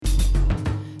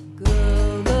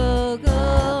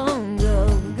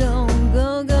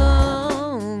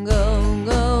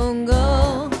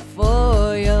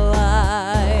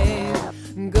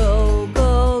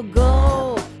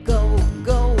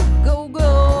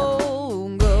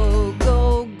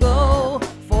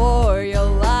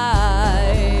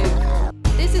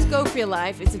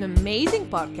Life is an amazing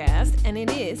podcast, and it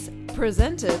is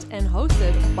presented and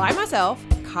hosted by myself,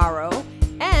 Caro,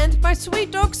 and my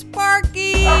sweet dog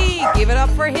Sparky. Give it up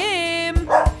for him.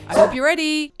 I hope you're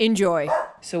ready. Enjoy.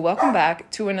 So welcome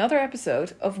back to another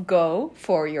episode of Go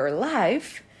for Your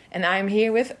Life. And I'm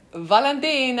here with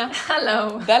Valentina.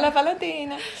 Hello. Bella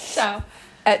Valentina. Ciao.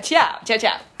 Ciao.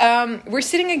 We're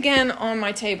sitting again on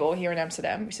my table here in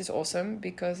Amsterdam, which is awesome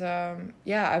because,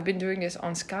 I've been doing this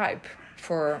on Skype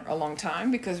for a long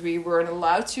time because we weren't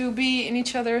allowed to be in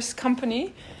each other's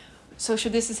company.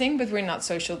 Social distancing, but we're not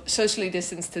socially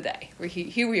distanced today.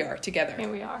 Here we are together.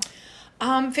 Here we are.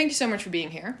 Thank you so much for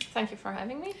being here. Thank you for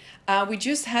having me. We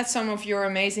just had some of your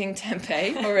amazing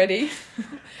tempeh already.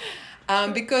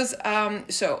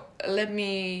 So let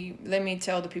me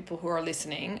tell the people who are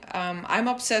listening. I'm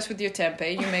obsessed with your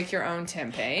tempeh. You make your own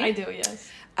tempeh. I do,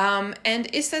 yes. And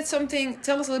is that something?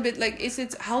 Tell us a little bit.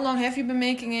 How long have you been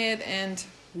making it, and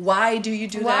why do you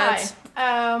do that?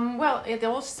 Well, it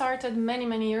all started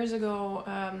many years ago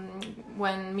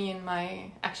when me and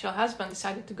my actual husband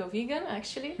decided to go vegan,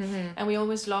 actually. Mm-hmm. And we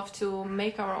always loved to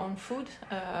make our own food.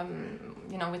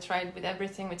 We tried with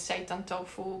everything, with seitan,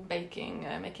 tofu, baking,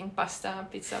 making pasta,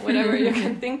 pizza, whatever you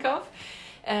can think of.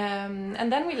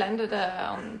 And then we landed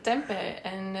on tempeh,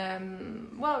 and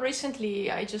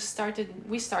recently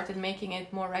we started making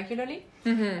it more regularly,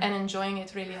 mm-hmm. and enjoying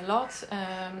it really a lot.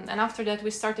 And after that, we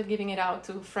started giving it out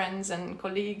to friends and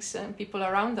colleagues and people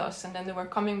around us, and then they were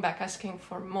coming back asking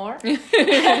for more,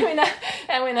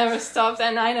 and we never stopped,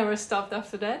 and I never stopped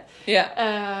after that.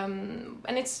 Yeah.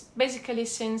 And it's basically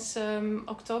since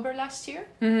October last year,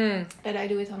 mm-hmm. that I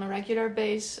do it on a regular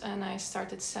basis, and I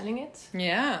started selling it.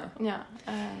 Yeah. Yeah.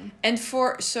 And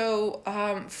for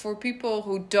people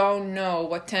who don't know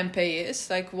what tempeh is,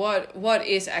 what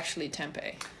is actually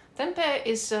tempeh? Tempeh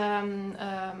is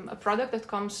a product that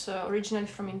comes originally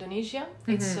from Indonesia.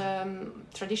 Mm-hmm. It's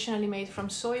traditionally made from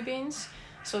soybeans.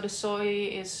 So the soy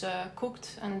is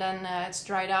cooked, and then it's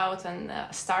dried out, and a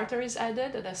starter is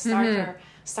added. The starter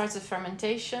starts the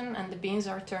fermentation, and the beans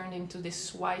are turned into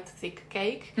this white, thick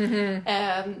cake. Mm-hmm.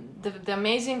 The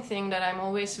amazing thing that I'm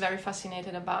always very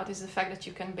fascinated about is the fact that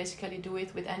you can basically do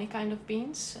it with any kind of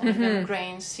beans, and even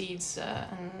grains, seeds,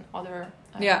 and other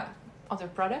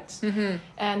products. Mm-hmm.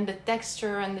 And the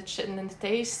texture and the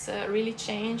taste really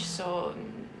change. So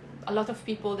a lot of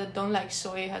people that don't like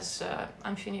soy has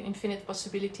infinite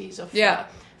possibilities of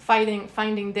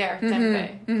finding their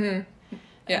tempeh. Mm-hmm.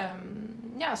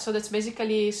 Yeah. So that's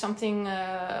basically something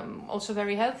also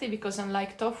very healthy, because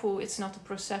unlike tofu, it's not a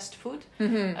processed food.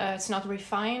 Mm-hmm. It's not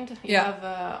refined. You have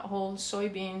whole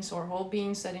soybeans or whole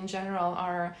beans that in general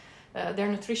are their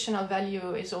nutritional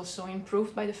value is also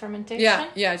improved by the fermentation.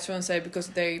 Yeah. I just want to say because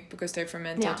they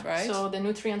fermented, right? So the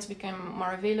nutrients became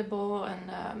more available, and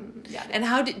And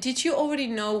how did you already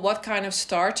know what kind of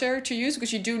starter to use?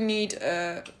 Because you do need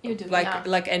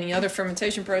like any other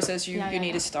fermentation process, you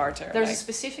need a starter. There's a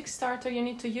specific starter you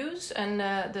need to use, and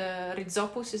the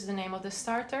Rhizopus is the name of the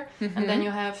starter. Mm-hmm. And then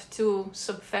you have two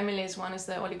subfamilies. One is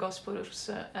the Oligosporus,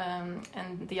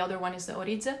 and the other one is the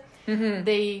Oryza. Mm-hmm.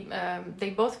 They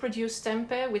both produce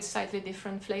tempeh with slightly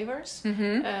different flavors,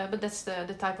 but that's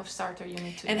the type of starter you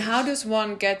need to use. And how does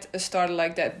one get a starter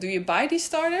like that? Do you buy these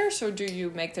starters, or do you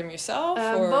make them yourself?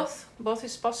 Both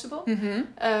is possible.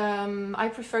 Mm-hmm. I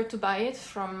prefer to buy it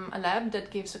from a lab that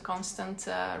gives a constant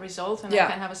result, and I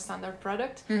can have a standard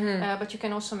product. Mm-hmm. But you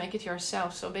can also make it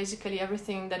yourself. So basically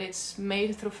everything that it's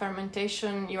made through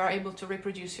fermentation, you are able to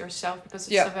reproduce yourself, because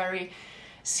it's a very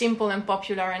simple and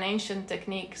popular and ancient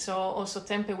technique. So also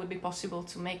tempeh would be possible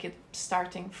to make it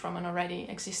starting from an already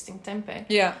existing tempeh.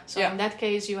 In that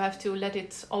case, you have to let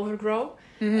it overgrow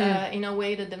in a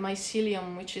way that the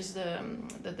mycelium, which is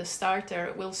the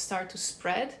starter, will start to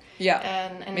spread.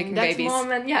 And in that babies.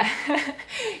 moment,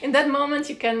 in that moment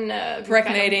you can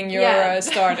pregnating your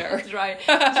starter. Try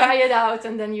it out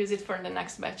and then use it for the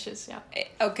next batches.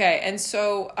 Okay, and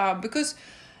so because.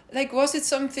 Was it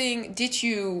something? Did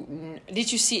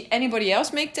you see anybody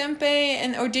else make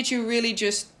tempeh, or did you really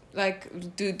just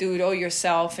do it all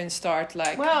yourself and start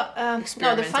experimenting?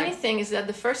 No. The funny thing is that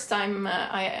the first time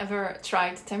I ever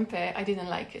tried tempeh, I didn't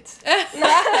like it.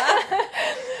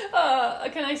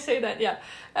 Can I say that? Yeah.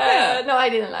 No, I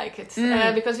didn't like it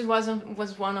because it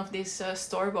was one of these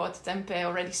store-bought tempeh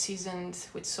already seasoned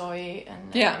with soy,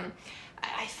 and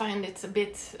I find it a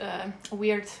bit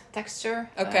weird texture.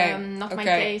 Not my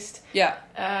taste.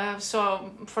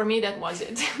 So for me, that was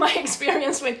it. My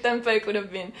experience with tempeh could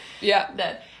have been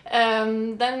that.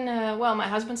 Then my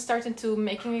husband started to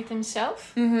making it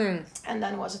himself, and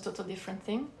then was a total different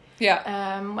thing.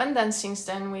 And then since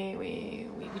then we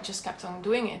just kept on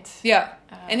doing it. Yeah.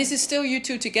 And is it still you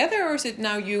two together, or is it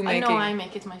now you making? No, I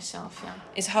make it myself. Yeah.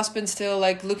 Is husband still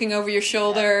like looking over your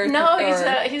shoulder? No,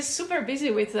 he's super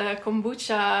busy with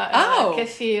kombucha,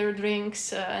 kefir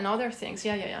drinks, and other things.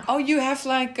 Yeah. Oh, you have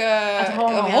like at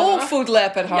home, a whole food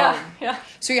lab at home. Yeah.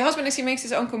 So your husband actually makes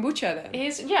his own kombucha then?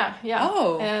 Yeah.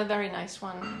 Oh. A very nice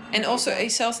one. And also he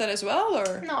sells that as well,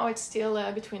 or? No, it's still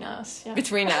between us. Yeah.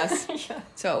 Between us. Yeah.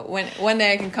 So one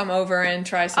day I can come over and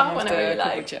try some of the really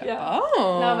kombucha. Like, yeah.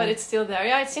 Oh. No, but it's still there.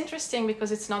 Yeah, it's interesting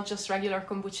because it's not just regular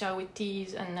kombucha with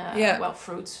teas and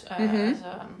fruits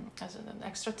as an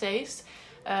extra taste.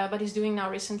 But he's doing now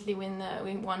recently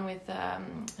one with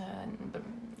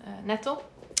nettle.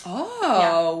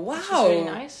 Oh, wow. Which is really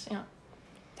nice. Yeah.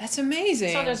 That's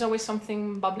amazing. So there's always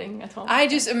something bubbling at home. I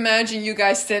just imagine you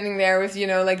guys standing there with,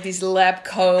 like these lab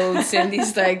coats and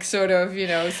these like sort of,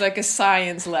 it's like a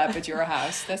science lab at your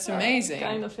house. That's amazing.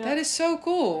 Kind of, yeah. That is so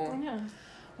cool. Yeah.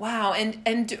 Wow.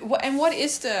 And what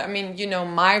is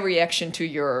my reaction to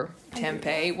your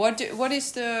tempeh?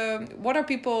 What are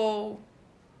people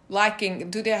liking?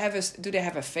 Do they have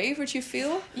a favorite, you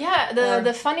feel? Yeah,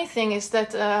 the funny thing is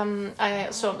that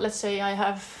so let's say I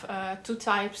have two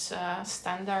types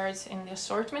standard in the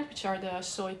assortment, which are the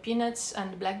soy peanuts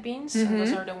and black beans. And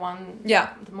those are the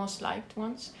most liked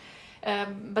ones.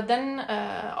 But then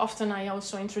often I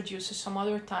also introduce some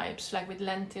other types, like with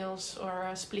lentils or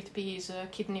split peas,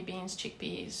 kidney beans,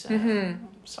 chickpeas,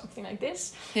 something like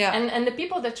this. Yeah. And the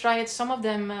people that try it, some of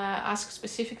them ask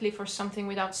specifically for something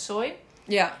without soy.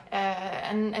 Yeah.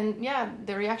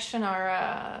 The reaction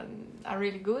are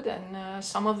really good, and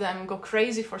some of them go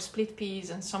crazy for split peas,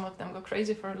 and some of them go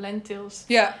crazy for lentils.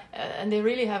 Yeah. And they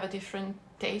really have a different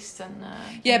taste and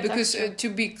because to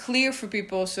be clear for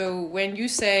people, so when you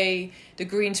say the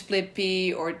green split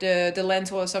pea or the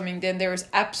lentil or something, then there is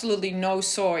absolutely no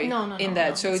soy in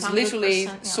that. So it's literally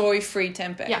soy-free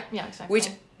tempeh. Yeah, exactly. Which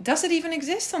does it even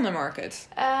exist on the market?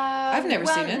 I've never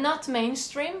seen it. Not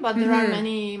mainstream, but there are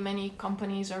many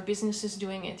companies or businesses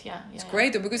doing it. Yeah, it's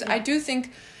great though, because I do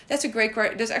think that's a great.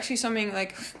 There's actually something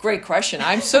like great question.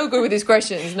 I'm so good with these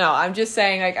questions. No, I'm just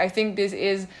saying I think this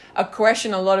is a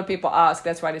question a lot of people ask.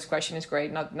 That's why this question is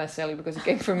great, not necessarily because it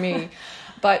came from me.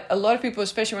 But a lot of people,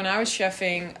 especially when I was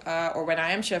chefing or when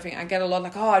I am chefing, I get a lot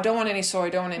like, I don't want any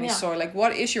soy, soy. Like,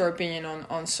 what is your opinion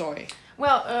on soy?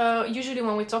 Well, usually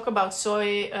when we talk about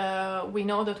soy, we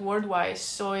know that worldwide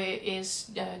soy is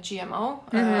GMO,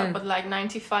 but like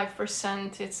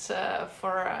 95% it's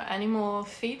for animal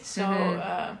feed. So,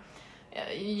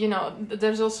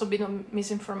 there's also been a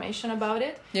misinformation about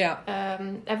it. Yeah.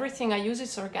 Everything I use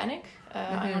is organic.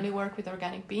 I only work with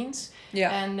organic beans.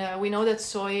 Yeah. And we know that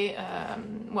soy,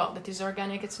 that is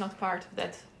organic. It's not part of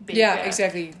that big,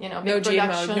 exactly. Big no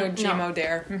GMO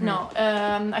there. Mm-hmm. No.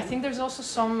 I think there's also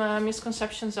some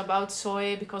misconceptions about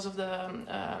soy because of the,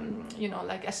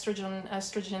 like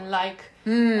estrogen-like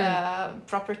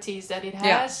properties that it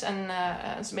has. And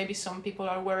so maybe some people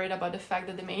are worried about the fact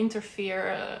that they may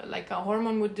interfere like a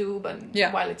hormone would do, but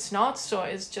while it's not. So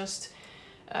it's just...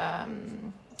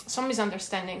 some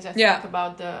misunderstandings, I think,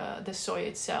 about the soy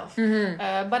itself.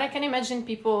 But I can imagine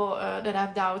people that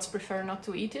have doubts prefer not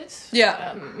to eat it.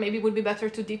 Yeah. Maybe it would be better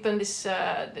to deepen this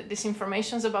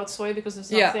information about soy, because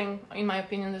there's nothing, in my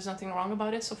opinion, there's nothing wrong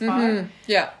about it so far.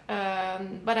 Yeah.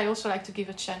 But I also like to give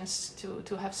a chance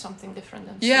to have something different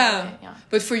than soy. Yeah.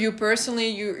 But for you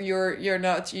personally, you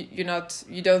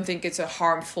don't think it's a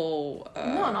harmful...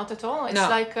 No, not at all. It's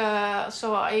like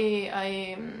so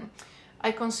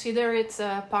I consider it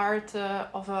part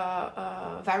of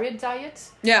a varied diet.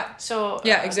 Yeah. So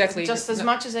exactly. Just as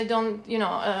much as I don't,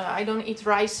 I don't eat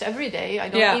rice every day. I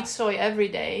don't eat soy every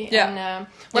day. Yeah.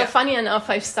 And funny enough,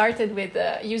 I've started with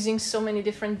using so many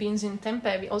different beans in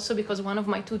tempeh, also because one of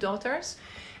my two daughters,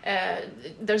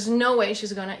 there's no way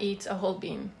she's gonna eat a whole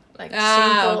bean. Like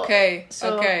simple. Okay.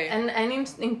 So, okay. And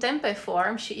in tempeh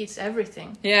form, she eats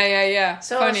everything. Yeah.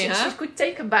 So funny, she could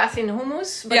take a bath in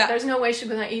hummus, but there's no way she's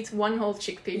gonna eat one whole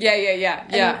chickpea.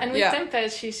 Yeah. And with tempeh,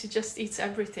 she just eats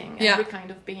everything, every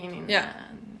kind of bean.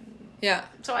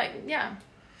 So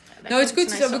No, it's good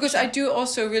to know, because I do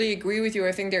also really agree with you.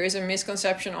 I think there is a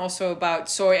misconception also about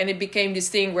soy, and it became this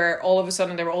thing where all of a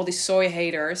sudden there were all these soy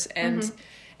haters,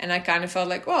 and I kind of felt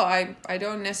like, well, I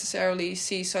don't necessarily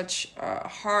see such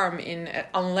harm in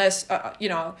unless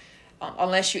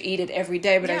unless you eat it every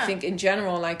day. But I think in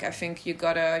general, like, I think you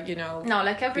gotta, no,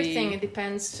 like everything, it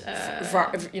depends.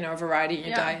 Variety in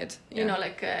your diet.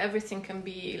 Everything can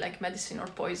be like medicine or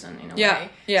poison in a way.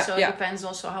 So it depends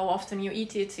also how often you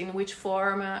eat it, in which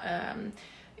form.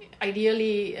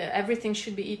 ideally, everything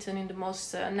should be eaten in the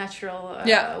most natural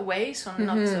way, so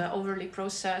not overly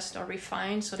processed or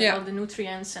refined, so that all the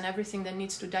nutrients and everything that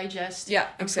needs to digest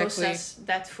and process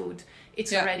that food,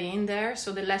 it's already in there.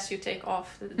 So the less you take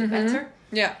off, the better.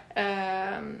 Yeah.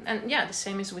 And the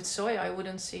same is with soy. I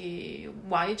wouldn't see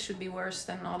why it should be worse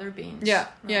than other beans. Yeah.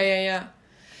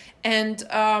 And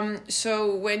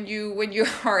so when you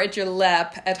are at your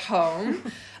lab at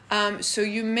home, so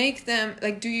you make them,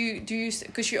 like, do you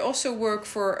because you also work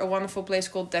for a wonderful place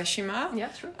called Decima. Yeah,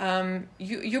 true.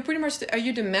 You're pretty much are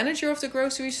you the manager of the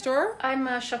grocery store? I'm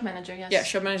a shop manager. Yes. Yeah,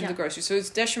 shop manager of the grocery. So it's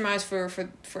Decima is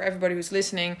for everybody who's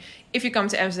listening. If you come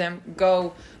to Amsterdam,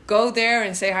 go there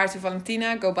and say hi to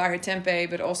Valentina. Go buy her tempeh,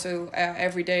 but also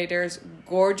every day there's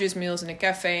gorgeous meals in a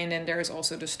cafe, and then there's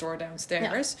also the store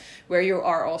downstairs where you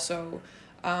are also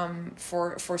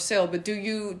for sale. But do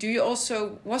you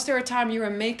also, was there a time you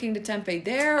were making the tempeh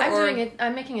there?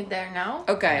 I'm making it there now.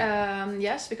 Okay.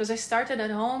 Yes, because I started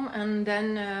at home, and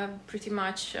then pretty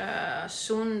much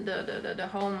soon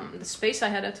the space I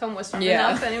had at home wasn't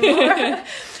enough anymore.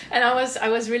 And I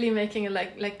was really making it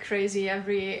like crazy.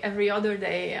 Every other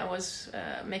day I was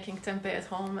making tempeh at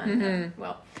home, and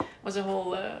was a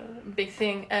whole big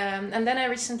thing. And then I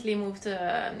recently moved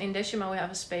in Decima. We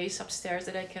have a space upstairs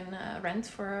that I can rent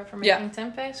for making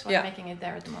tempeh, so I'm making it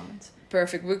there at the moment.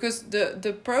 Perfect, because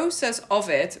the process of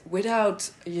it,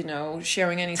 without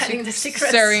sharing any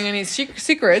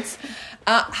secrets,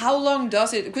 how long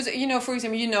does it? Because for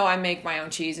example, I make my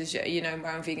own cheeses,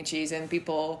 my own vegan cheese, and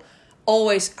people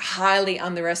always highly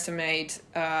underestimate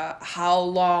how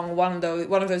long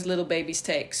one of those little babies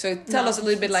take. So tell us a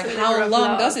little bit, like, how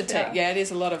long does it take? Yeah, it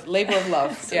is a lot of labor of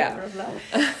love. Labor of love.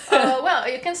 Well,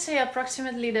 you can say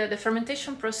approximately the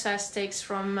fermentation process takes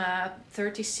from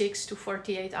 36 to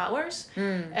 48 hours.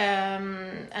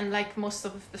 And like most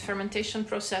of the fermentation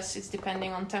process, it's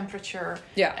depending on temperature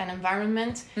and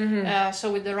environment.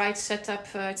 So with the right setup,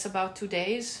 it's about 2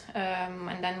 days.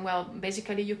 And then,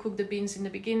 basically you cook the beans in the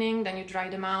beginning, then you dry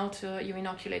them out, you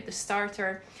inoculate the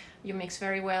starter, you mix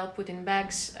very well, put in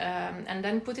bags, and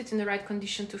then put it in the right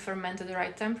condition to ferment at the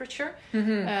right temperature.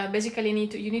 Basically,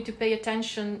 you need to pay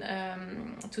attention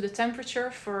to the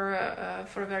temperature for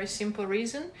a very simple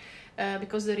reason.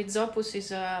 Because the Rhizopus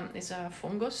is a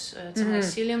fungus, it's a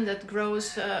mycelium that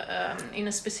grows in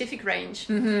a specific range.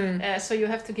 So you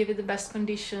have to give it the best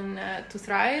condition to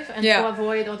thrive, and to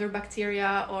avoid other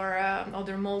bacteria or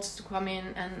other molds to come in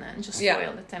and just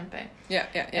spoil the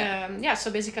tempeh.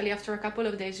 So basically after a couple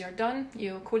of days you're done,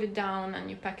 you cool it down and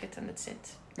you pack it, and that's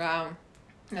it. Wow,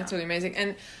 that's really amazing.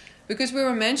 And because we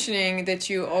were mentioning that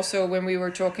you also, when we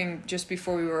were talking just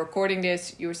before we were recording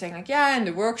this, you were saying and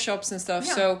the workshops and stuff.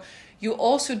 So you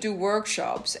also do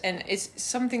workshops, and it's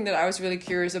something that I was really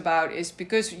curious about, is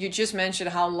because you just mentioned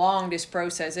how long this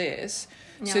process is.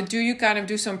 So do you kind of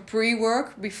do some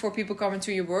pre-work before people come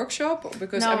into your workshop?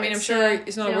 Because I'm sure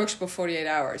it's not a workshop of 48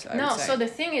 hours. I would say. So the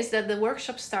thing is that the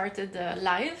workshop started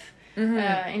live.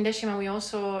 In Decima, we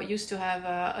also used to have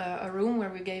a room where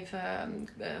we gave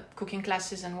cooking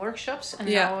classes and workshops, and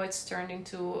now it's turned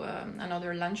into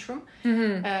another lunchroom.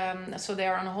 So they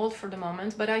are on hold for the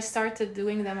moment, but I started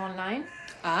doing them online.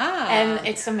 And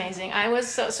it's amazing. I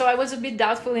was a bit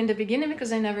doubtful in the beginning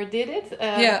because I never did it,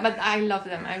 but I love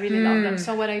them. I really love them.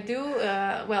 So what I do,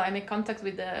 I make contact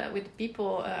with the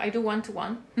people. I do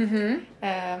one-to-one,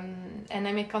 and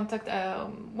I make contact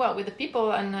with the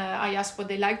people, and I ask what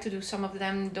they like to do. Some of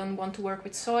them don't want to work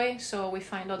with soy, so we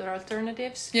find other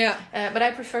alternatives. But I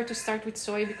prefer to start with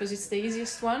soy because it's the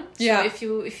easiest one. So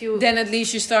if you then at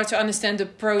least you start to understand the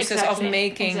process of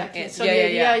making it. So the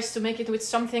idea is to make it with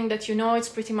something that it's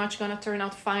pretty much gonna turn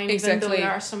out fine, even though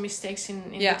there are some mistakes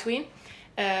in between.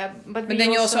 But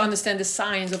then you also understand the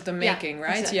science of the making,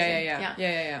 right?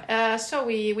 Exactly. So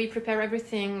we prepare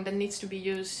everything that needs to be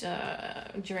used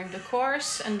during the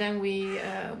course, and then we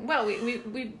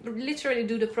literally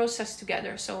do the process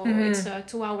together. So it's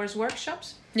 2 hours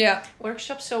workshops.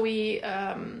 So we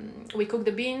cook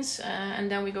the beans, and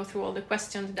then we go through all the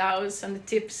questions, doubts, and the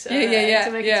tips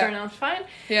to make it turn out fine.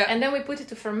 And then we put it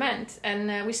to ferment,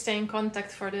 and we stay in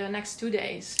contact for the next 2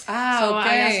 days.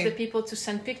 I ask the people to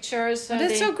send pictures.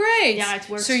 That's so great. Yeah, it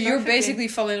works. So you're perfectly. Basically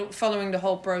following the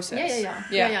whole process.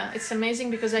 Yeah. It's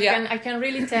amazing because I can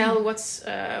really tell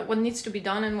what needs to be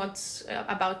done and what's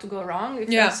about to go wrong if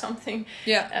there's something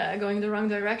going the wrong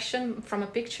direction from a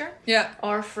picture,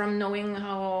 or from knowing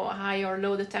how how high or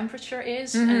low the temperature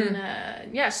is. And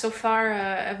so far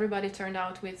everybody turned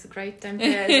out with great tempeh.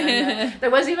 And there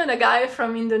was even a guy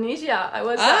from Indonesia. I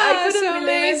couldn't so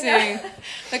believe amazing. it.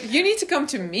 Like, you need to come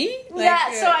to me. Like,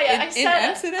 I in said,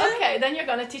 Amsterdam. okay, then you're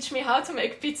gonna teach me how to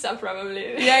make pizza, probably.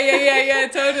 Yeah,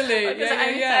 totally. Because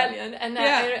I'm Italian,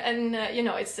 and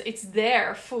it's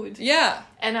their food. Yeah.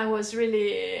 And I was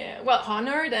really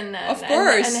honored and of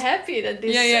course, and happy that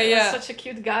this was such a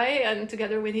cute guy. And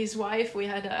together with his wife, we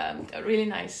had a really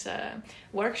nice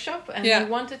workshop. And he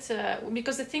wanted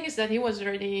because the thing is that he was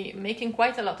already making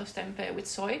quite a lot of tempeh with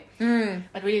soy,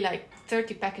 but really like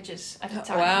 30 packages at a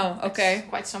time. Wow, okay. It's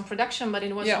quite some production, but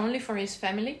it was only for his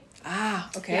family. Ah,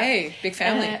 okay. Yeah. Big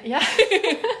family.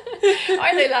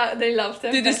 They loved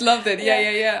it. They just loved it.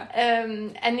 Yeah.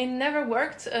 And it never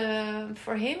worked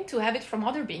for him to have it from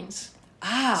other beans.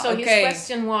 So his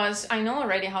question was, I know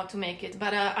already how to make it,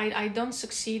 but I don't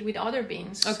succeed with other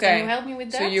beans. Okay. Can you help me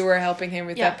with that? So you were helping him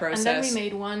with that process. And then we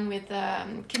made one with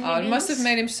kidney beans. It must have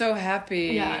made him so happy.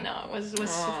 Yeah, no, it was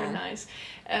super nice.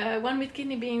 One with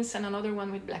kidney beans and another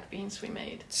one with black beans we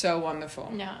made. So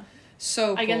wonderful. Yeah. So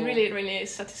cool. I get really, really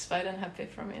satisfied and happy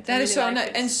from it. That is so nice.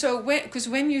 And so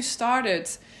when you started,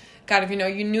 kind of,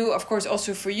 you knew, of course,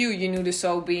 also for you knew the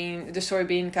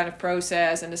soybean kind of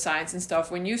process and the science and stuff.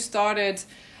 When you started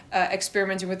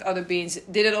experimenting with other beans,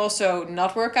 did it also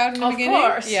not work out in the beginning?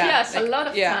 Of course, yes, a lot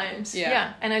of times.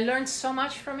 Yeah, and I learned so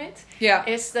much from it. Yeah.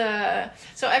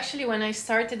 So actually when I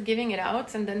started giving it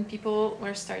out and then people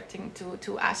were starting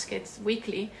to ask it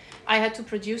weekly, I had to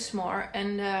produce more.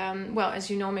 And as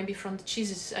you know, maybe from the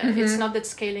cheeses, it's not that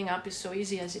scaling up is so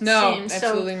easy as it seems. No,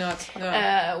 absolutely not.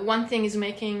 No. One thing is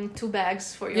making 2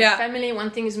 bags for your family,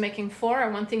 one thing is making 4,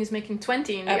 and one thing is making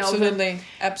 20 in the oven.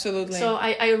 Absolutely. So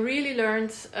I really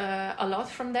learned a lot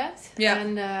from that. Yeah.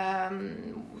 And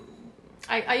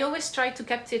I always try to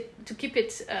keep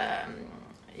it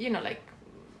like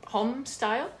home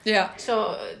style. Yeah.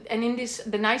 So and in this,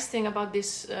 the nice thing about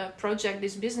this project,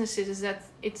 this business is that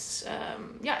it's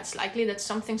likely that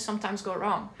something sometimes go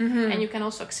wrong, and you can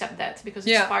also accept that because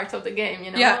it's part of the game,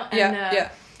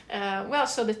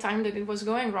 so the time that it was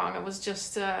going wrong, I was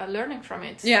just learning from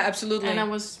it. Yeah, absolutely. And I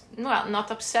was not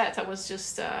upset. I was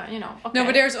just okay. No,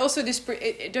 but there's also this.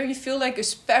 Don't you feel like,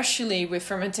 especially with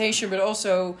fermentation, but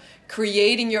also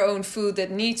creating your own food that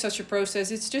needs such a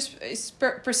process, it's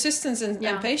persistence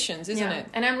and patience, isn't it?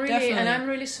 And I'm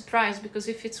really surprised because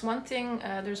if it's one thing,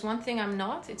 there's one thing I'm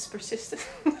not. It's persistent.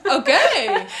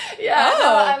 Okay.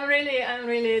 I'm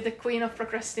really the queen of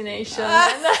procrastination.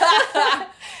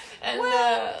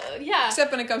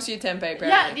 Except when it comes to your tempeh,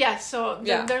 apparently. So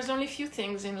there's only few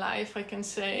things in life I can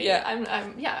say.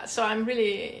 So I'm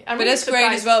really but that's surprised.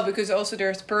 great as well, because also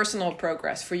there's personal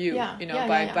progress for you.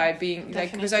 By being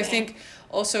like, because I think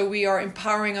also we are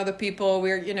empowering other people.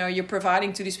 We're you're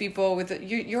providing to these people with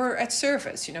you're at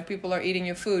service. People are eating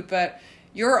your food, but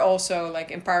you're also like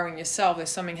empowering yourself.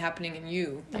 There's something happening in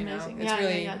you. Amazing. It's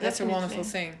really that's a wonderful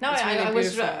thing. No, it's really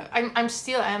beautiful.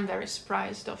 I am very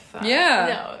surprised of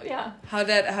how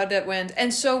that went.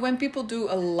 And so when people do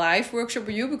a live workshop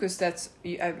with you, because that's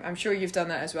I'm sure you've done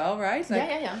that as well, right?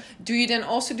 Like, do you then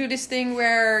also do this thing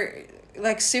where,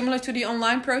 like, similar to the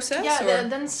online process?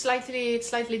 Then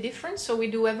slightly different. So we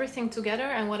do everything together,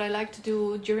 and what I like to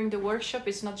do during the workshop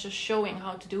is not just showing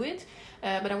how to do it,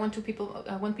 but I want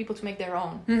people to make their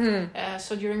own.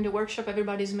 So during the workshop,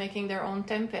 everybody's making their own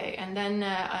tempeh, and then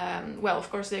of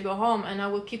course they go home, and I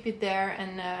will keep it there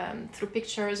and through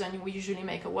pictures, and we usually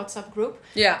make a WhatsApp group.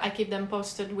 I keep them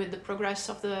posted with the progress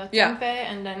of the tempeh,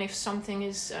 and then if something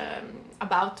is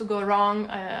about to go wrong,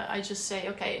 I just say,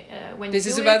 okay, when this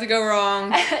you is do about it, to go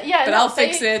wrong, but I'll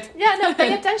fix it.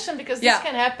 Pay attention, because this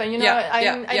can happen.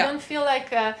 I don't feel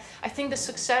like I think the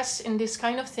success in this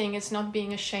kind of thing is not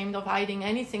being ashamed of hiding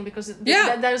anything, because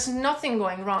there's nothing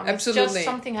going wrong. Absolutely. It's just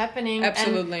something happening.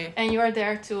 Absolutely. And you are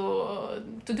there to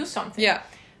do something.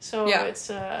 So it's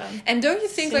and don't you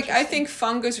think, like, I think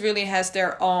fungus really has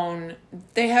their own,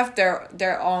 they have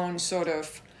their own sort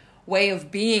of way of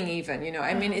being, even,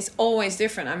 I mean, it's always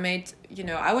different. I made,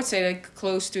 I would say like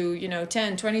close to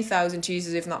 10,000-20,000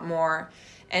 cheeses, if not more.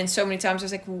 And so many times I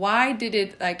was like, why did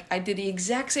it, like, I did the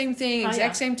exact same thing,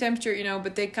 same temperature,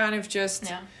 but they kind of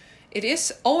just, it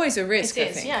is always a risk, I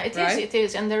think. It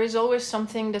is. And there is always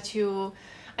something that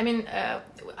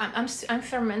I'm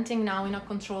fermenting now in a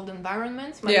controlled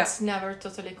environment, but Yeah. it's never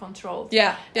totally controlled.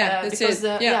 Yeah, that's because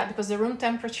it. because the room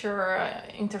temperature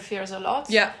interferes a lot.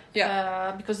 Yeah.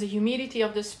 Because the humidity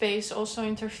of the space also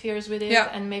interferes with it,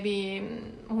 Yeah. and maybe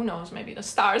who knows, maybe the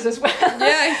stars as well.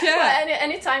 Yeah. Well,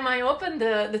 anytime I open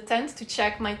the tent to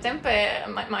check my tempe,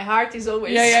 my heart is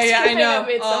always I skipping know. a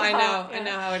bit Oh, I somehow. know. Yeah. I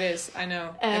know how it is. I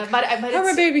know. But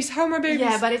how are my babies?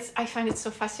 Yeah, but I find it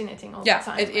so fascinating all the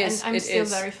time. it is. And I'm it still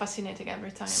is. very fascinated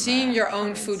every time. Seeing your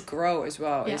own ferment. food grow as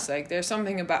well. Yeah. It's like there's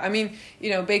something about. I mean,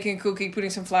 baking a cookie, putting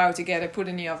some flour together, put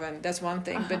in the oven. That's one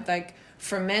thing. But like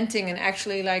fermenting and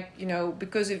actually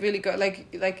because it really go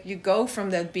like you go from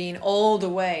that bean all the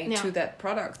way to that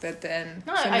product. That then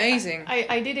it's amazing.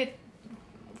 I did it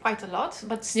quite a lot,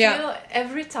 but still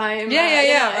every time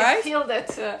right? I feel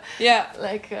that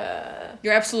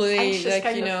you're absolutely anxious like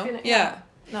kind of feeling.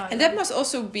 No, and that must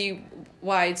also be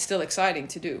why it's still exciting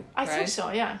to do. I right? think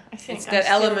so. Yeah, I think it's I'm that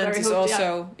still element very is hooked,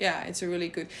 also it's a really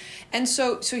good. And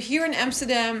so here in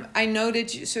Amsterdam, I know that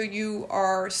you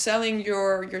are selling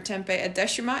your tempeh at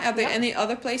Decima. Are there any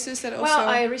other places that also? Well,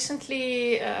 I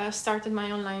recently started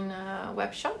my online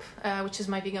web shop, which is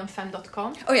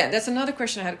myveganfam.com. Oh yeah, that's another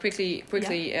question I had quickly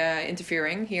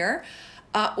interfering here.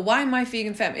 Why My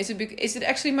Vegan Fam? Is it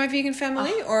actually My Vegan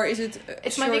Family or is it?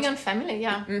 It's My Vegan Family.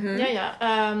 Yeah,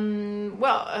 yeah.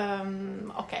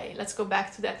 Okay, let's go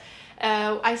back to that.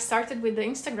 I started with the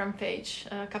Instagram page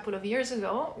a couple of years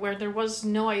ago, where there was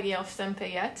no idea of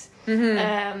tempeh yet.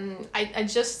 I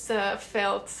just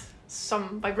felt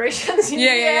some vibrations in the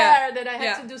air that I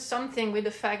had to do something with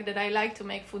the fact that I like to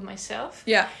make food myself.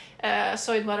 Yeah.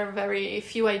 So it were very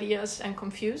few ideas and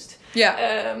confused.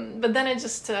 Yeah. But then I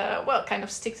just kind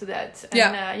of stick to that.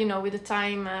 And with the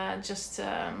time,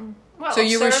 so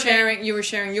you were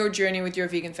sharing your journey with your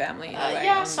vegan family. In a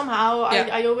way. Somehow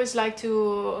I always like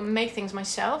to make things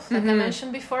myself, like I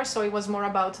mentioned before. So it was more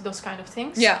about those kind of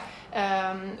things. Yeah.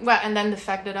 And then the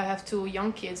fact that I have 2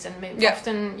 young kids, and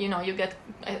often you get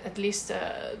at least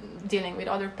dealing with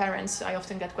other parents. I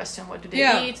often get questioned, what do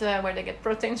they eat, where they get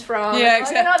proteins from. Yeah,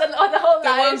 exactly. The whole the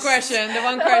one question.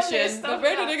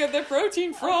 Where do they get their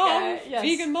protein from? Okay, yes.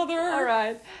 Vegan mother. All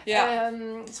right. Yeah.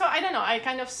 So I don't know. I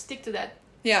kind of stick to that.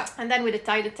 Yeah. And then with the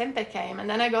time, the tempeh came, and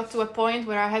then I got to a point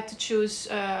where I had to choose.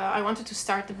 I wanted to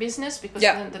start a business because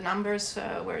the numbers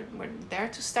were there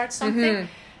to start something.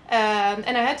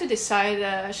 And I had to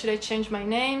decide, should I change my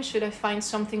name? Should I find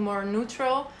something more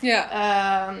neutral?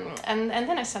 Yeah. And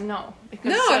then I said no.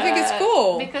 Because, I think it's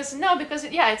cool. Because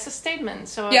it's a statement.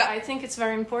 So I think it's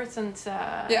very important,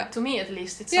 to me at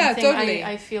least. It's something totally.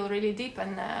 I feel really deep.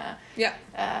 And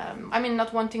I mean,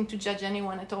 not wanting to judge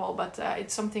anyone at all, but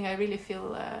it's something I really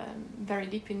feel very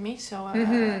deep in me. So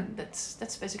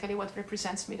that's basically what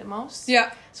represents me the most.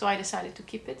 Yeah. So I decided to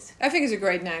keep it. I think it's a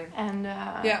great name. And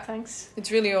thanks.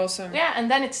 It's really awesome. Yeah,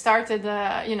 and then it started,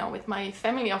 with my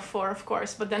family of 4, of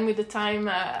course. But then with the time,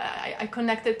 I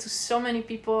connected to so many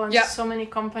people and so many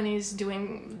companies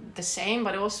doing the same,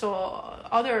 but also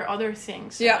other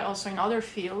things. Also in other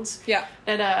fields. Yeah.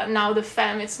 That now the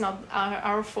fam, it's not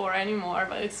our 4 anymore,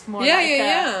 but it's more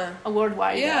a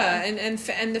worldwide. Yeah,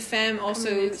 and the fam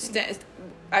also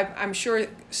I'm sure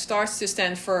starts to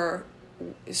stand for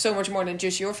so much more than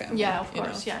just your family. Yeah, of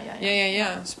course.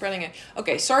 Yeah. Spreading it.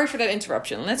 Okay, sorry for that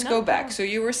interruption. Let's go back. So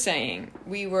you were saying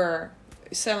we were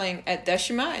selling at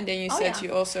Decima, and then you said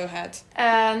you also had.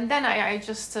 And then I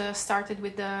just started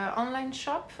with the online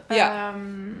shop. Yeah.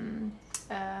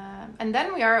 And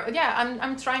then we are. Yeah,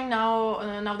 I'm trying now.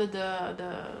 Now that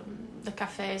the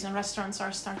cafes and restaurants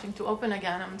are starting to open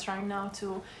again, I'm trying now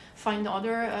to find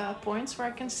other points where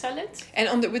I can sell it.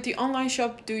 And with the online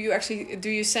shop, do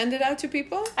you send it out to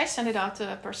people? I send it out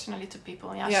personally to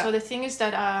people. Yeah. So the thing is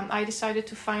that I decided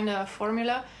to find a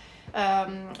formula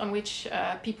on which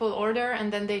people order,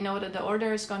 and then they know that the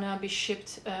order is gonna be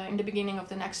shipped in the beginning of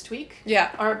the next week. Yeah.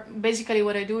 Or basically,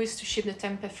 what I do is to ship the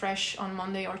tempeh fresh on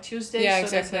Monday or Tuesday. Yeah,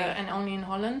 exactly. And only in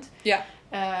Holland. Yeah.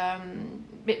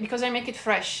 Because I make it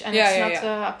fresh, and it's not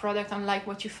a product unlike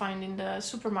what you find in the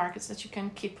supermarkets that you can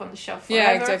keep on the shelf forever.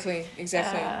 Yeah,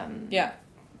 exactly.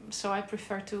 So I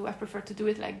prefer to do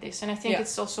it like this, and I think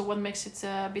it's also what makes it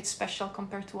a bit special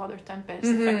compared to other tempehs.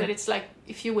 The fact that it's like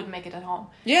if you would make it at home.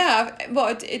 Yeah,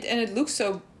 well, it looks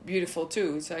so beautiful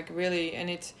too. It's like really, and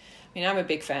it. I mean, I'm a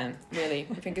big fan. Really,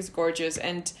 I think it's gorgeous.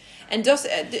 And does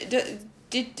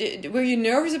were you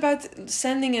nervous about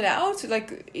sending it out?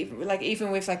 Like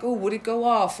even with would it go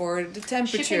off or the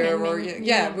temperature or were you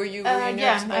nervous about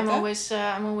that?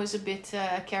 I'm always a bit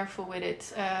careful with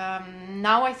it.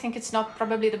 Now I think it's not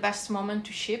probably the best moment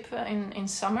to ship in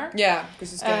summer. Yeah,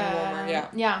 because it's getting warmer. Yeah.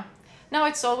 Yeah. No,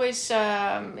 it's always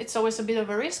a bit of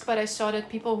a risk, but I saw that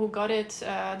people who got it,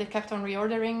 they kept on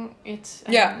reordering it.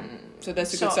 So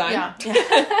that's a good sign. Yeah.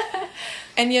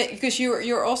 And yet, because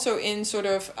you're also in sort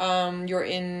of you're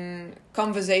in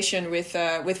conversation with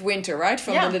Winter, right?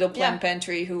 From the Little Plant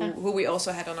Pantry, who we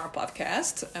also had on our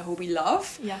podcast, who we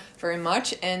love very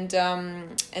much. And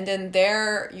then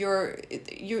there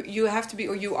you have to be,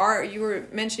 or you were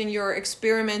mentioning you're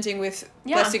experimenting with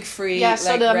plastic free. Yeah.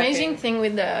 So the wrapping. amazing thing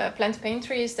with the Plant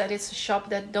Pantry is that it's a shop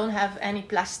that don't have any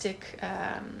plastic.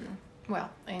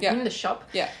 In the shop.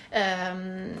 Yeah.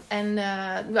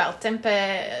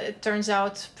 Tempeh turns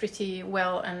out pretty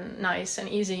well and nice and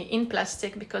easy in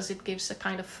plastic because it gives a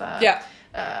kind of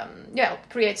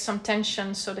creates some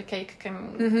tension so the cake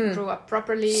can grow up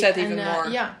properly. Set even more.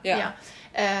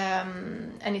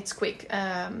 And it's quick.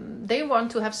 They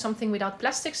want to have something without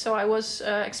plastic, so I was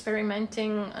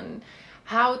experimenting and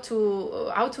how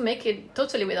to make it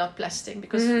totally without plastic,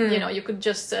 because you could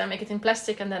just make it in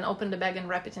plastic and then open the bag and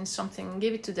wrap it in something and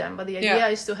give it to them, but the idea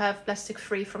is to have plastic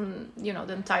free from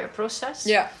the entire process.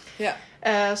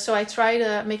 So I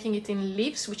tried making it in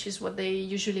leaves, which is what they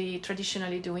usually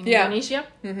traditionally do in Indonesia.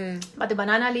 But the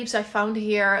banana leaves I found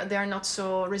here, they're not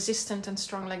so resistant and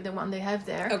strong like the one they have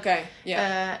there. Okay.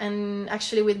 And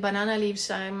actually with banana leaves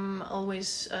I'm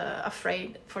always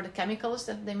afraid for the chemicals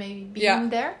that they may be in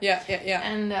there.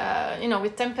 And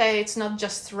with tempeh it's not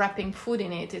just wrapping food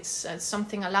in it, it's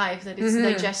something alive that is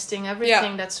digesting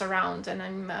everything that's around, and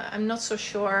I'm not so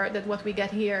sure that what we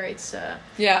get here it's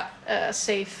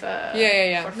safe.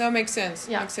 No, makes sense.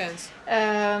 Makes sense.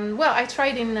 I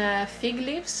tried in fig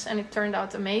leaves and it turned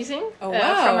out amazing. Oh,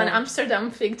 wow. From an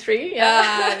Amsterdam fig tree.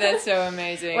 That's so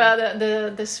amazing. Well,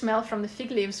 the smell from the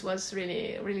fig leaves was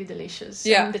really, really delicious.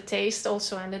 And the taste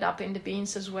also ended up in the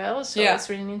beans as well. So it's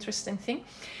really an interesting thing.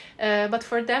 But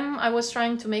for them, I was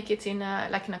trying to make it in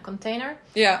a container,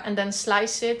 and then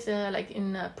slice it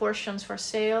in portions for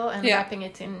sale, and wrapping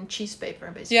it in cheese paper,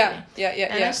 basically.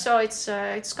 And I saw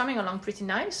it's coming along pretty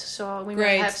nice, so we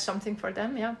might have something for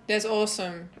them. That's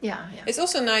awesome. It's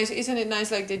also nice, isn't it nice?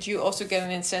 Like that you also get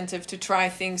an incentive to try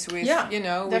things with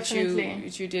which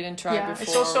you didn't try before.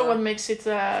 It's also what makes it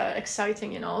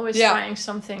exciting. Always trying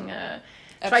something.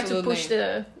 Try to push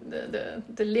the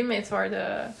limit or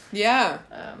the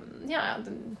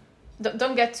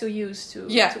don't get too used to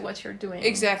what you're doing.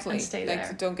 Exactly. And stay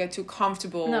there. Don't get too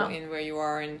comfortable in where you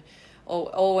are, and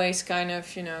always kind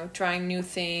of trying new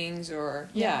things. Or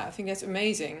I think that's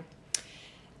amazing.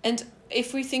 And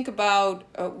if we think about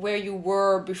where you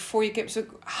were before you came, so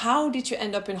how did you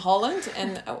end up in Holland?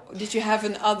 And did you have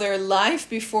another life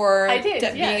before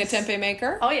being a tempeh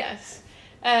maker? Oh yes.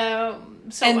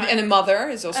 And a mother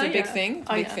is also a big thing.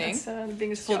 That's the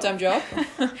biggest full-time job.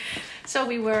 So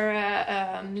we were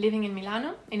living in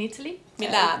Milano, in Italy.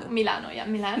 Milan.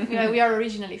 We are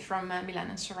originally from Milan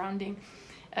and surrounding.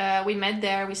 We met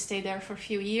there, we stayed there for a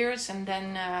few years, and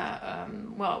then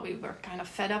we were kind of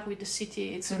fed up with the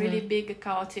city. It's a really big,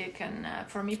 chaotic, and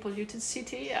for me polluted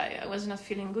city. I was not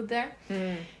feeling good there.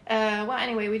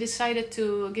 Anyway, we decided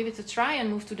to give it a try and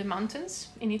move to the mountains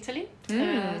in Italy.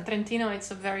 Trentino,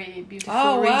 it's a very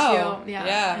beautiful region.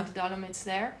 And the Dolomites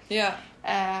there.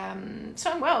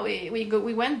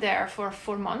 We went there for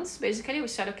 4 months. Basically, we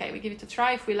said, okay, we give it a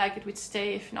try. If we like it, we'd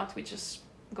stay. If not, we just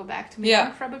go back to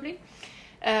Milan probably.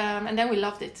 And then we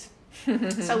loved it.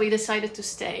 So we decided to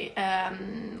stay.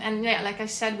 Like I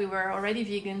said, we were already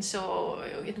vegan, so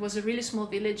it was a really small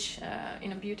village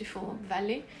in a beautiful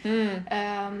valley.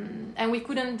 And we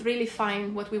couldn't really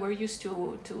find what we were used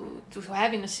to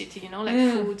have in the city,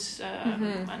 foods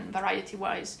and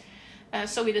variety-wise.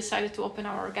 So we decided to open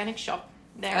our organic shop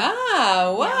there.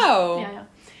 Ah, wow!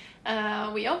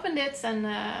 We opened it, and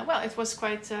it was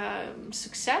quite a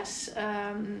success.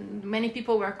 Many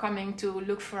people were coming to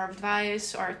look for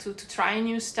advice or to try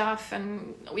new stuff,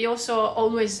 and we also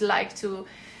always like to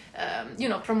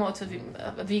promote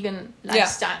a vegan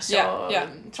lifestyle.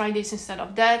 Try this instead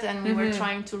of that, and we were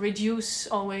trying to reduce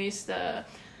always the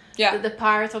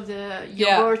part of the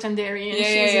yogurt and dairy and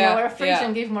cheese in our fridge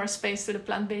and give more space to the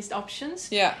plant-based options.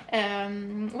 We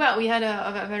had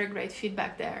a very great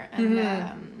feedback there, and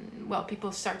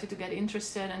people started to get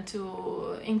interested and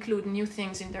to include new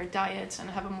things in their diets and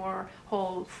have a more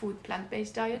whole food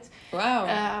plant-based diet. Wow.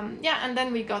 And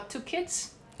then we got 2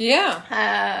 kids. We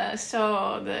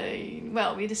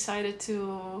decided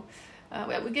to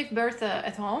we gave birth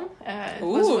at home. It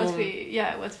was what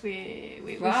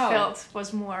we felt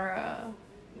was more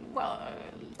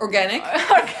Organic.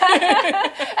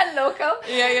 And local.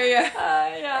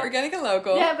 Yeah. Organic and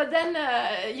local. Yeah, but then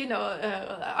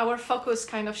our focus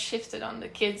kind of shifted on the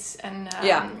kids, and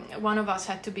one of us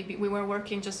had to be. We were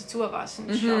working just the two of us in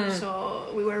the shop,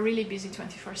 so we were really busy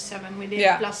 24/7 with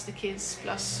it, plus the kids,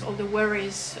 plus all the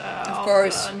worries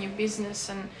of new business,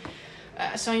 and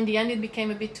so in the end it became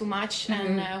a bit too much,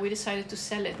 and we decided to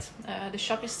sell it. The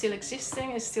shop is still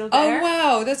existing; it's still there. Oh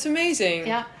wow, that's amazing.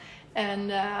 Yeah.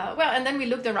 And and then we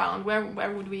looked around.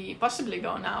 Where would we possibly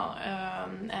go now?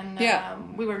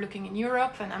 We were looking in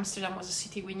Europe, and Amsterdam was a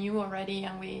city we knew already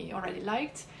and we already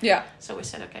liked. Yeah. So we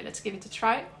said, okay, let's give it a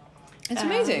try. It's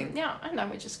amazing. Yeah, and then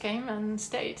we just came and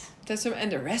stayed.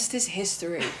 And the rest is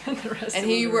history. And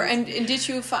here you were. And did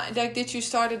you find did you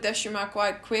start at Deschema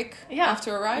quite quick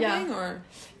after arriving, or?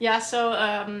 Yeah. So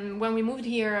when we moved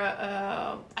here,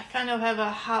 I kind of have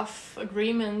a half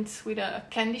agreement with a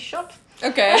candy shop.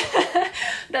 Okay.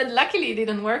 That luckily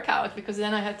didn't work out, because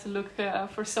then I had to look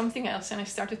for something else, and I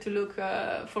started to look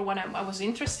for what I was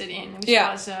interested in, which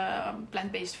was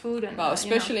plant-based food. And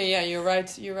especially you're right.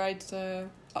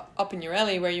 Up in your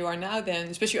alley where you are now, then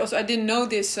especially also I didn't know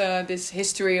this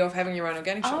history of having your own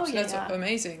organic shop, so that's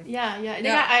amazing.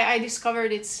 I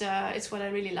discovered it's what I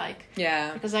really like,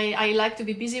 because I like to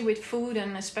be busy with food,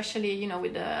 and especially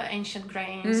with the ancient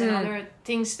grains and other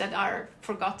things that are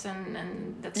forgotten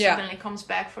and that suddenly comes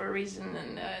back for a reason,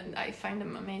 and I find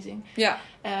them amazing.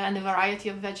 And the variety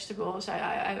of vegetables,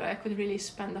 I could really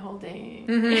spend the whole day.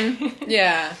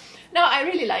 No, I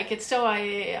really like it, so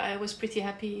I was pretty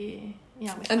happy.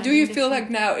 And do you feel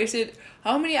like now,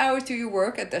 how many hours do you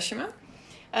work at Deschema?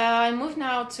 I moved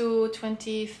now to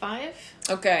 25.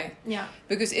 Okay. Yeah.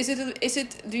 Because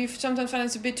do you sometimes find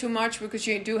it's a bit too much, because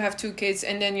you do have 2 kids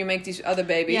and then you make these other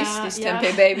babies, these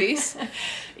tempeh babies?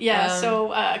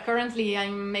 So currently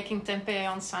I'm making tempeh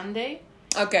on Sunday.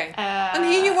 Okay. And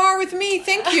here you are with me.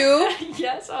 Thank you.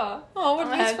 Yes. What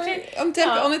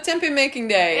on a tempeh making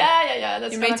day. Yeah.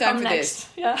 That's you made time for next. This.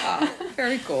 Yeah.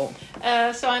 Very cool.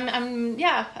 So I'm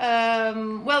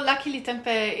well, luckily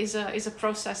tempeh is a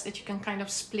process that you can kind of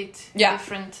split in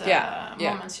different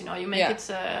moments. You make it.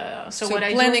 So what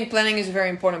planning is a very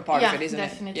important part of it, isn't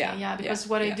definitely, it? Yeah. Because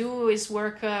what I do is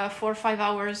work 4 or 5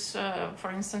 hours, for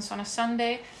instance, on a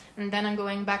Sunday. And then I'm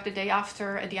going back the day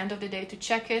after, at the end of the day, to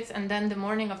check it. And then the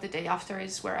morning of the day after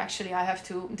is where actually I have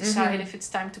to decide if it's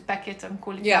time to pack it and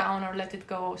cool it down, or let it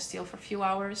go still for a few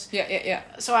hours.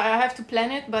 So I have to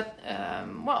plan it, but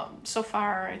so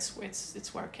far it's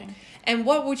working. And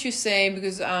what would you say?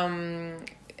 Because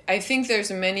I think there's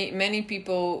many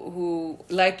people who,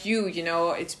 like you,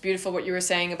 it's beautiful what you were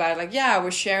saying about, like, I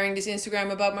was sharing this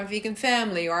Instagram about my vegan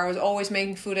family, or I was always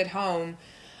making food at home.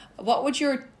 What would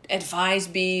your advice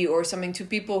be, or something, to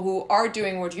people who are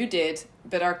doing what you did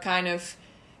but are kind of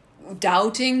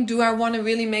doubting, do I want to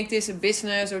really make this a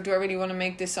business, or do I really want to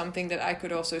make this something that I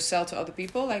could also sell to other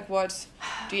people? Like, what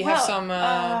do you have some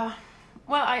I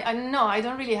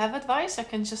don't really have advice. I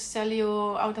can just tell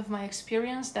you out of my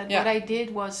experience that what I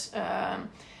did was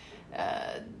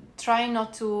try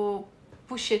not to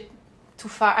push it too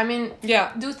far. I mean,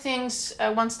 do things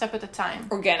one step at a time.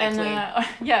 Organically.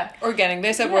 And, Organic.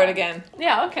 There's that word again.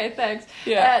 Yeah, okay, thanks.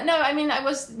 No, I mean, I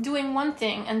was doing one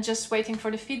thing and just waiting for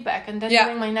the feedback, and then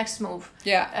doing my next move. So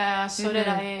that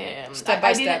step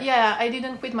by step. I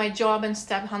didn't quit my job and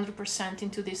step 100%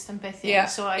 into this tempeh thing.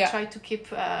 So I tried to keep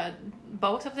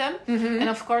both of them. And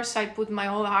of course, I put my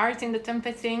whole heart in the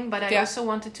tempeh thing, but I also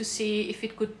wanted to see if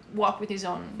it could walk with its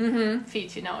own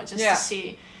feet, just to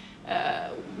see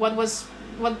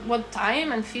what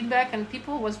time and feedback and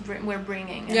people were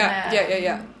bringing.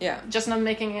 And, just not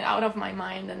making it out of my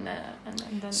mind, and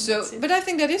then. So, but I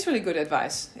think that is really good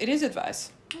advice. It is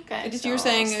advice. Okay. It is, you're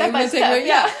saying step by step.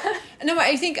 No,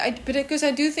 I think because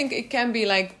I do think it can be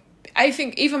like. I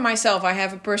think even myself, I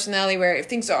have a personality where if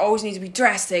things always need to be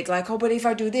drastic, like, but if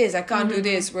I do this, I can't do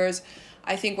this. Whereas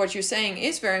I think what you're saying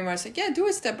is very much like, do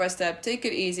it step by step, take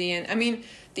it easy. And I mean,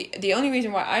 the only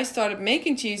reason why I started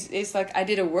making cheese is like I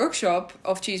did a workshop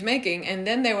of cheese making, and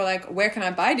then they were like, where can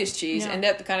I buy this cheese? And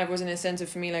that kind of was an incentive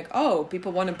for me, like,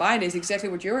 people want to buy this, exactly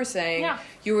what you were saying.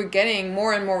 You were getting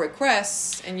more and more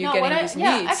requests, and you're getting these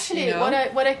needs. Actually,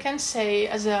 what I can say,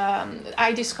 as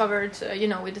I discovered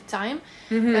with the time,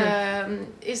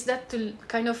 is that to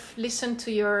kind of listen to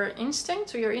your instinct,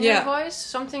 to your inner voice,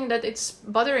 something that it's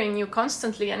bothering you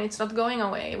constantly and it's not going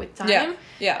away with time.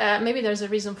 Maybe there's a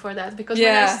reason for that, because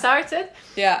when I started.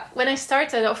 Yeah. When I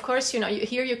started, of course,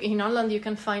 here in Holland you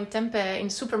can find tempeh in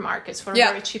supermarkets for a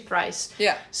very cheap price.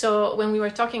 Yeah. So when we were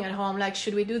talking at home, like,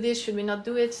 should we do this? Should we not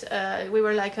do it? We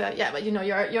were like, but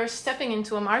you're stepping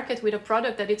into a market with a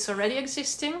product that it's already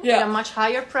existing at a much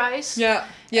higher price. Yeah.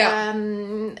 Yeah.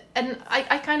 And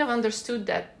I kind of understood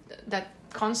that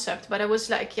concept, but I was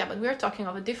like, but we're talking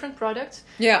of a different product.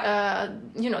 Yeah.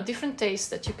 Different taste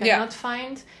that you cannot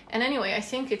find. And anyway, I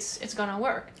think it's gonna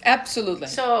work. Absolutely.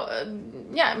 So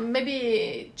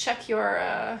maybe check your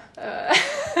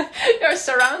your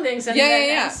surroundings and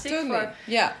and seek totally.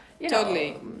 for,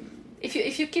 totally.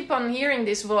 If you keep on hearing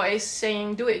this voice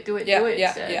saying do it,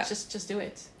 just do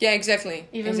it. Yeah, exactly.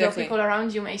 Even though people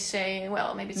around you may say,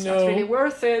 well, maybe it's not really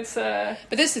worth it.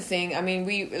 But that's the thing. I mean,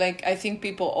 I think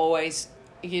people always,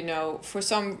 for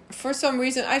some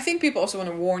reason, I think people also want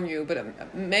to warn you,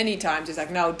 but many times it's like,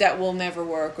 no, that will never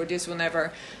work, or this will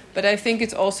never. But I think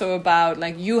it's also about,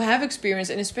 like, you have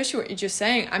experience, and especially what you're just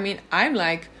saying. I mean, I'm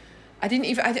like, I didn't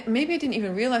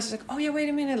even realize. It's like, oh yeah, wait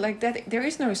a minute, like that. There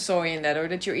is no soy in that, or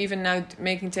that you're even now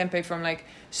making tempeh from like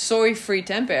soy-free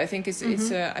tempeh. I think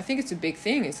it's a big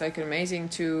thing. It's like amazing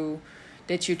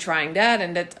that you're trying that,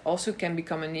 and that also can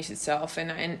become a niche itself.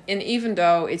 And even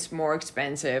though it's more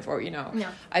expensive, or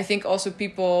I think also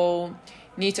people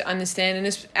need to understand, and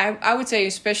I would say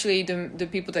especially the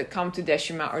people that come to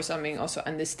Decima or something also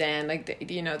understand, like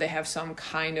they have some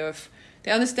kind of. They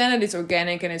understand that it's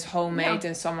organic and it's homemade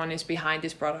and someone is behind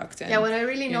this product. And, what I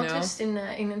really noticed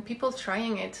in people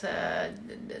trying it,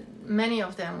 many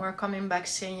of them were coming back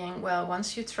saying, well,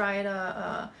 once you tried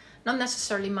not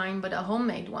necessarily mine, but a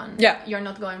homemade one, you're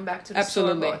not going back to the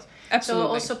store-bought. Absolutely.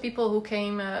 So also people who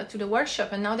came to the workshop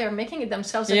and now they're making it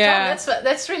themselves at home.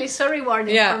 That's really so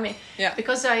rewarding for me. Yeah.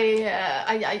 Because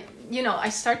I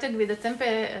started with the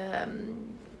tempeh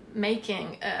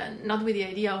making, not with the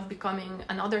idea of becoming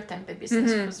another tempeh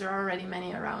business, because there are already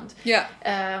many around.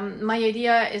 My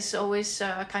idea is always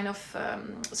kind of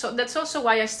so that's also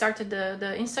why I started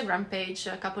the Instagram page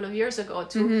a couple of years ago,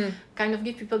 to kind of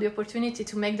give people the opportunity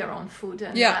to make their own food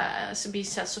and be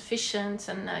self-sufficient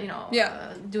and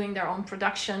doing their own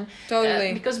production.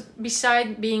 Totally. Because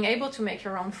beside being able to make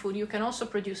your own food, you can also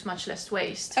produce much less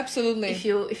waste. Absolutely.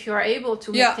 If you are able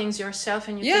to make things yourself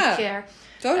and you take care.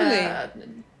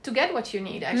 Totally. To get what you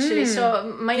need, actually.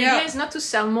 So my idea is not to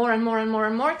sell more and more and more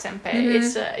and more tempeh.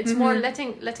 It's more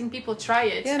letting people try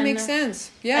it. Yeah, it makes sense.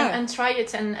 And try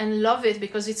it and love it,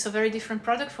 because it's a very different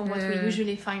product from what we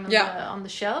usually find on the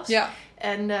shelves. Yeah.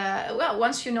 And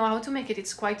once you know how to make it,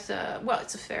 it's quite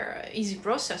it's a fair, easy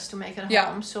process to make at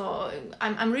home. So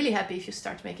I'm really happy if you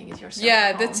start making it yourself.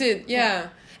 Yeah, that's it. Yeah.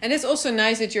 And it's also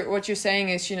nice that what you're saying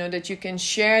is, that you can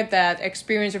share that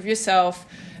experience of yourself.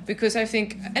 Because I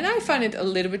think, and I find it a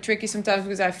little bit tricky sometimes,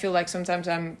 because I feel like sometimes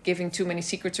I'm giving too many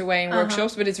secrets away in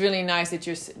workshops. But it's really nice that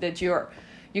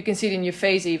you can see it in your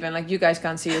face even. Like, you guys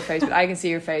can't see your face, but I can see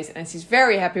your face. And she's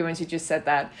very happy when she just said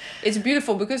that. It's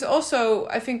beautiful, because also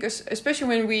I think, especially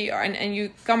when we are, and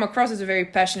you come across as a very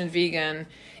passionate vegan,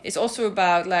 it's also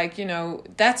about, like,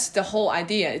 that's the whole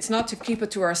idea. It's not to keep it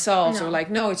to ourselves or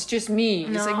like, no, it's just me.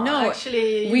 It's like, no,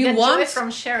 actually, we want joy from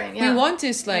sharing. We want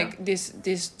this, like, this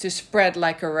to spread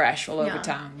like a rash all over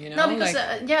town. No, because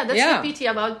that's the pity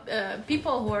about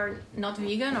people who are not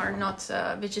vegan or not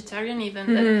vegetarian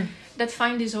even. That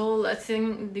find this whole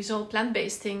this whole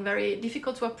plant-based thing very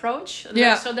difficult to approach.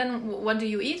 So then, what do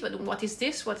you eat? What is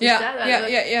this? What is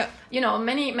that?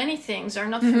 Many things are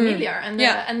not familiar,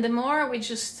 and the more we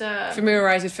just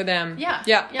familiarize it for them.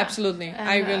 Absolutely.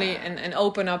 I really and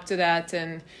open up to that,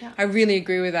 and I really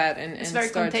agree with that. And it's very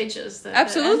contagious.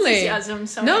 Absolutely. The enthusiasm.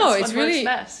 So it's really.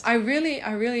 Best. I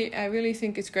really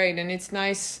think it's great, and it's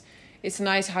nice. It's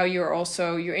nice how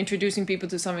you're introducing people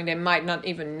to something they might not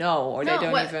even know, or they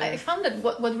don't even. I found that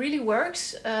what really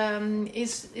works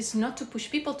is not to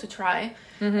push people to try,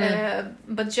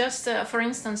 but just for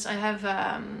instance, I have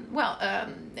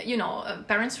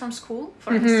parents from school,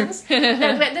 for instance,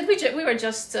 that we were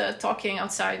just talking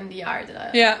outside in the yard,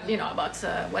 about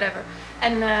whatever,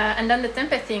 and then the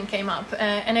tempeh thing came up,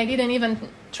 and I didn't even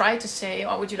try to say,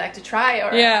 "Oh, would you like to try?" or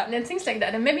and things like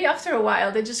that. And maybe after a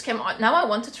while, they just came on. Now I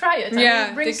want to try it.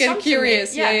 They get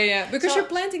curious. Because you're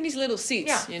planting these little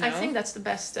seeds. I think that's the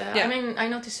best. I mean, I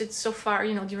noticed it so far.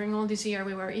 During all this year,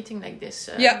 we were eating like this.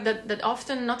 That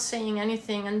often not saying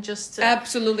anything and just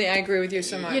absolutely, I agree with you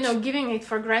so much. Giving it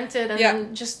for granted, and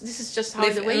then this is just how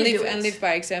the way you do it. And live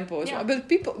by example as well. But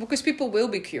people will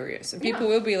be curious, and people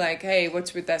will be like, "Hey,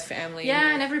 what's with that family?"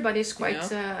 Yeah, and everybody's quite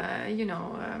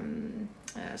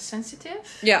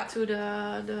sensitive Yeah. to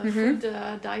the food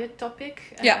diet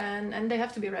topic, and they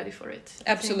have to be ready for it.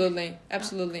 Absolutely.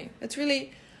 That's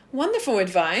really wonderful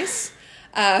advice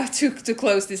to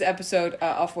close this episode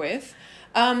off with.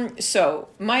 So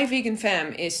My Vegan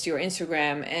Fam is your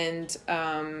Instagram, and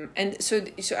so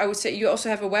I would say you also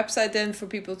have a website then for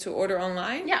people to order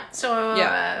online. Yeah. So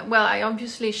well, I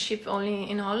obviously ship only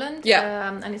in Holland.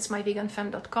 Yeah. And it's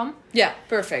myveganfam.com. Yeah,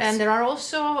 perfect. And there are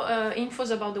also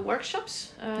infos about the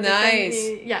workshops. Nice.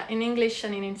 In English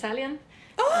and in Italian.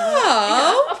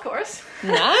 Oh, of course.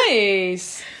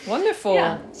 Nice, wonderful.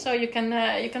 Yeah, so you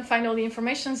can find all the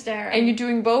informations there. And you're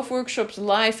doing both workshops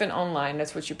live and online.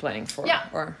 That's what you're planning for.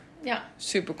 Yeah. Or yeah.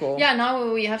 Super cool. Yeah.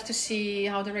 Now we have to see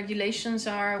how the regulations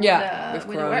are. With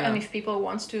the work, and if people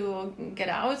want to get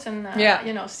out and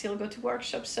still go to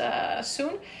workshops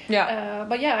soon. Yeah.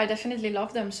 But I definitely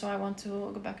love them, so I want to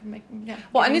go back and make. Yeah.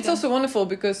 Well, and it's also wonderful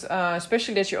because,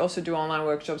 especially that you also do online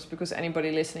workshops, because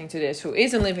anybody listening to this who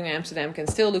isn't living in Amsterdam can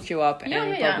still look you up and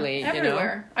probably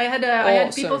everywhere. I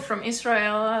had people from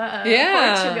Israel,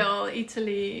 Portugal,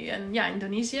 Italy, and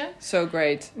Indonesia. So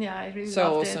great. Yeah, I really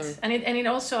so loved awesome. It, and it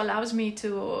also allows me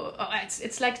to.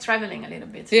 It's like traveling a little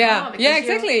bit. Yeah,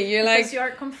 exactly. Because you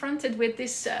are confronted with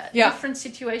these different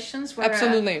situations where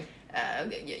absolutely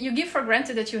you give for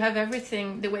granted that you have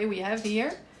everything the way we have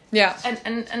here. Yeah,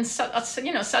 and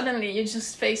suddenly you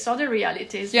just face other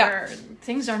realities where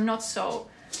things are not so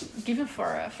given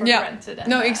for granted.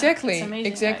 And, exactly. Really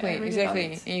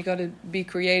exactly. And you got to be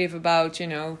creative about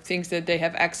things that they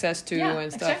have access to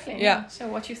and stuff. Exactly. Yeah. So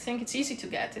what you think it's easy to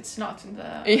get, it's not in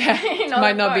the. It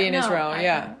might not be in Israel.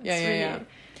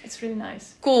 It's really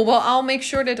nice. Cool. Well, I'll make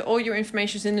sure that all your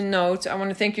information is in the notes. I want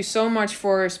to thank you so much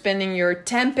for spending your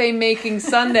tempeh making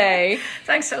Sunday.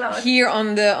 Thanks a lot. Here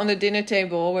on the dinner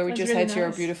table where we just really had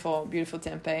your beautiful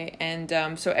tempeh.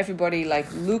 And so everybody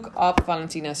look up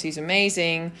Valentina. She's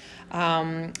amazing.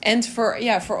 And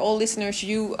for all listeners,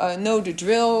 you know the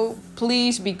drill.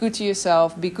 Please be good to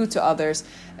yourself. Be good to others,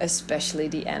 especially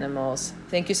the animals.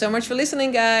 Thank you so much for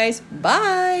listening, guys.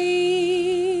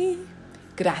 Bye.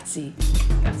 Grazie.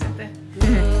 Grazie a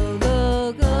te.